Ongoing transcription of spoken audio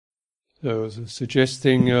So as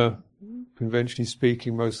suggesting, conventionally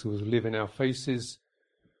speaking, most of us live in our faces,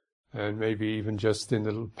 and maybe even just in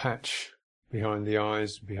the little patch behind the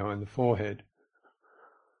eyes, behind the forehead.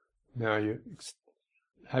 Now you're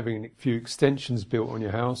having a few extensions built on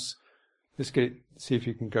your house. Let's see if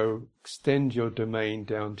you can extend your domain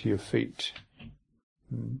down to your feet.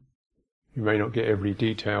 You may not get every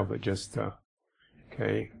detail, but just,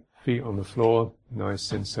 feet on the floor, nice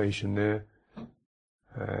sensation there.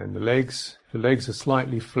 And the legs, if the legs are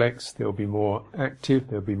slightly flexed, they'll be more active,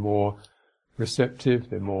 they'll be more receptive,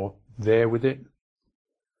 they're more there with it.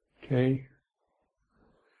 Okay.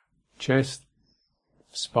 Chest,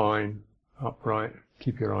 spine, upright,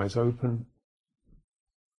 keep your eyes open.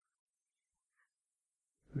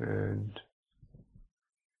 And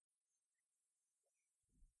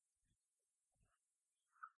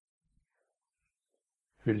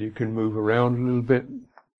feel you can move around a little bit.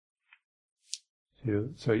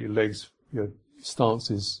 So your legs, your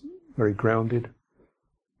stance is very grounded,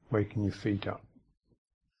 waking your feet up.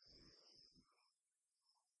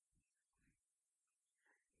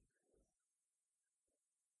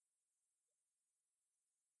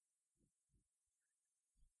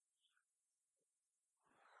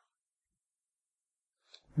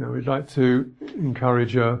 Now we'd like to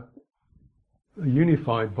encourage a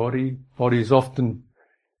unified body. Body is often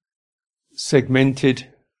segmented,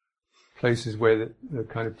 places where the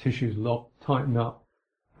kind of tissues tighten up.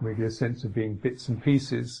 We get a sense of being bits and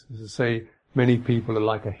pieces. As I say, many people are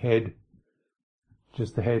like a head,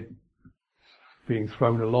 just the head being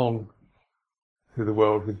thrown along through the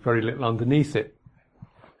world with very little underneath it.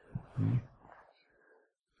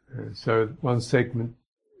 So one segment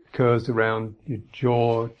occurs around your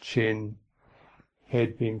jaw, chin,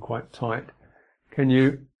 head being quite tight. Can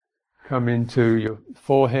you come into your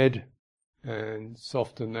forehead and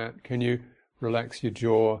soften that? Can you relax your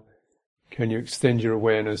jaw? Can you extend your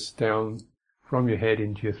awareness down from your head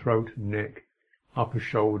into your throat and neck, upper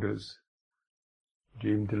shoulders? Do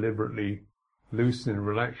you even deliberately loosen and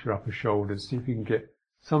relax your upper shoulders? See if you can get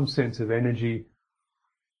some sense of energy,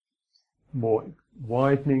 more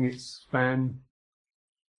widening its span.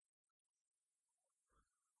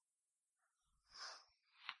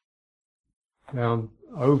 Down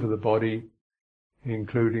over the body,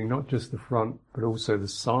 including not just the front, but also the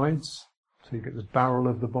sides. So you get the barrel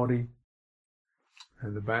of the body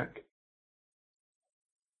and the back.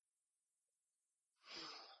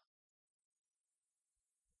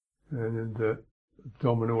 And then the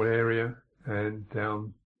abdominal area and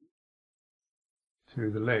down to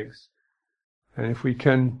the legs. And if we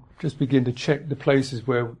can just begin to check the places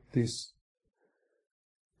where this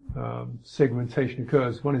segmentation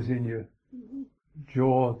occurs. One is in your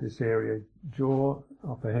jaw, this area, jaw,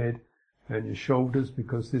 upper head, and your shoulders,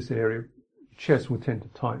 because this area, chest will tend to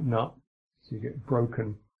tighten up, so you get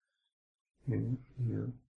broken in,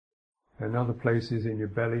 and other places in your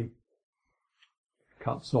belly,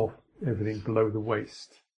 cuts off everything below the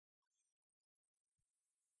waist.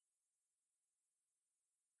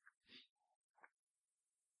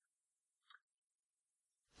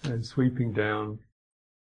 And sweeping down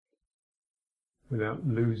without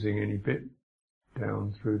losing any bit,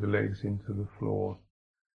 down through the legs into the floor,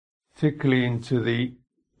 particularly into the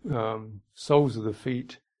soles of the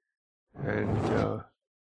feet, and the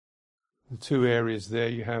two areas there.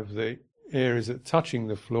 You have the areas that are touching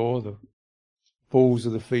the floor, the balls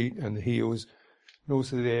of the feet and the heels, and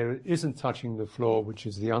also the area that isn't touching the floor, which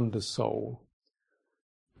is the undersole.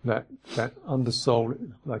 That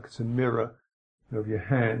undersole, like it's a mirror of your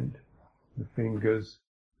hand, the fingers,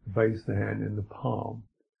 the base of the hand, and the palm.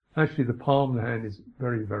 Actually, the palm of the hand is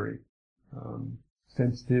very, very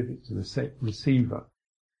sensitive. It's a receiver,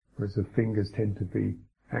 whereas the fingers tend to be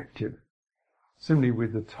active. Similarly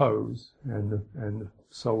with the toes and the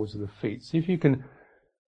soles of the feet. See if you can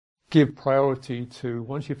give priority to,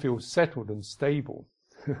 once you feel settled and stable,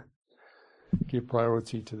 give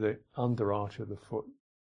priority to the under arch of the foot.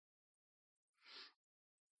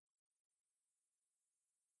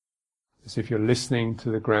 As if you're listening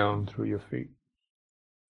to the ground through your feet.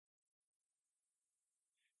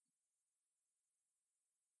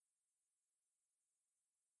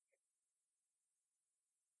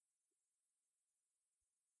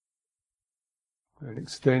 And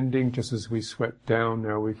extending, just as we swept down,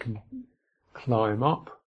 now we can climb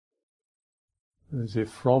up, as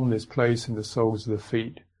if from this place in the soles of the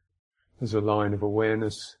feet, there's a line of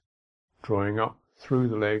awareness drawing up through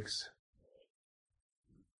the legs,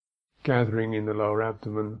 gathering in the lower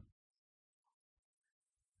abdomen,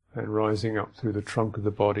 and rising up through the trunk of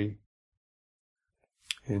the body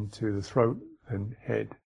into the throat and head,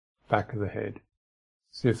 back of the head,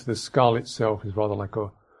 as if the skull itself is rather like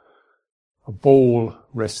a ball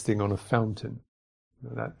resting on a fountain.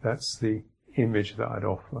 That's the image that I'd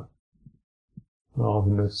offer, rather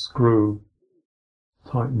than a screw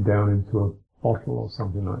tightened down into a bottle or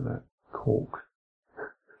something like that, cork.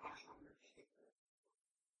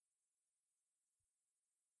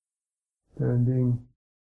 Standing,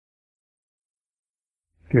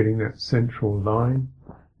 getting that central line.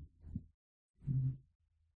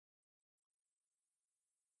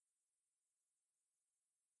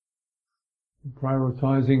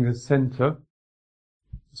 Prioritizing the center.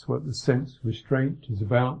 That's what the sense restraint is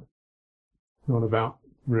about. It's not about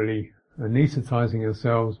really anesthetizing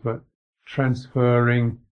ourselves, but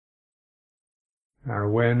transferring our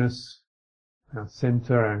awareness, our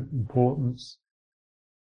center, our importance,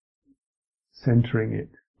 centering it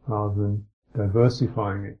rather than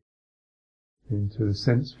diversifying it into the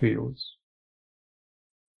sense fields.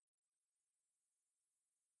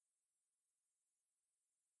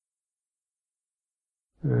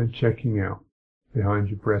 And checking out behind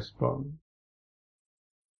your breastbone.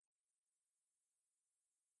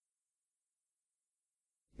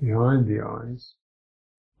 Behind the eyes,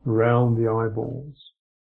 around the eyeballs,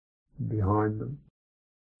 behind them.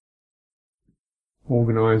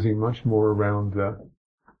 Organizing much more around the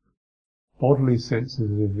bodily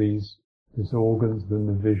senses of these organs than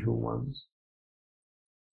the visual ones.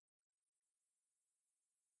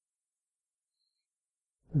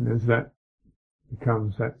 And as that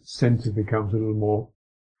center becomes a little more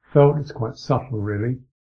felt, it's quite subtle really,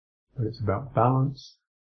 but it's about balance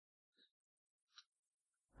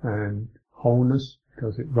and wholeness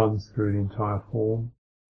because it runs through the entire form.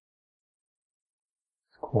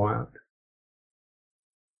 It's quiet.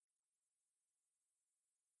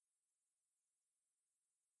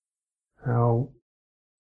 How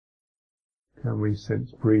can we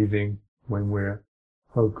sense breathing when we're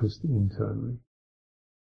focused internally?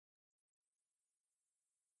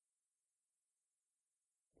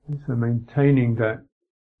 So maintaining that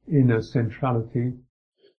inner centrality,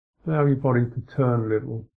 allow your body to turn a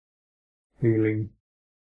little, feeling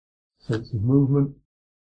sense of movement,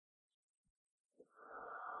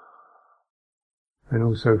 and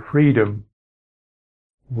also freedom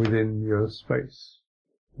within your space.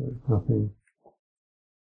 There's nothing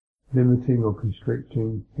limiting or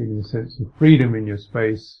constricting, feeling a sense of freedom in your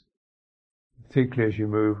space, particularly as you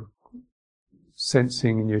move,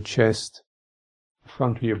 sensing in your chest, the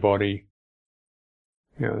front of your body.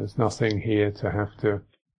 There's nothing here to have to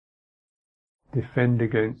defend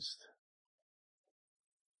against.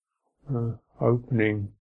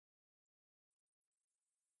 Opening,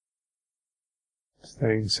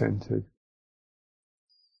 staying centered.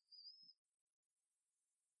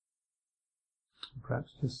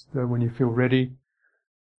 Perhaps just when you feel ready,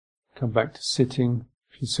 come back to sitting.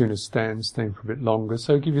 If you sooner stand, staying for a bit longer.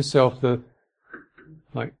 So give yourself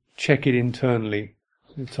check it internally.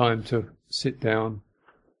 The time to sit down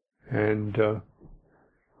and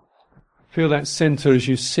feel that center as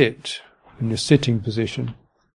you sit in your sitting position.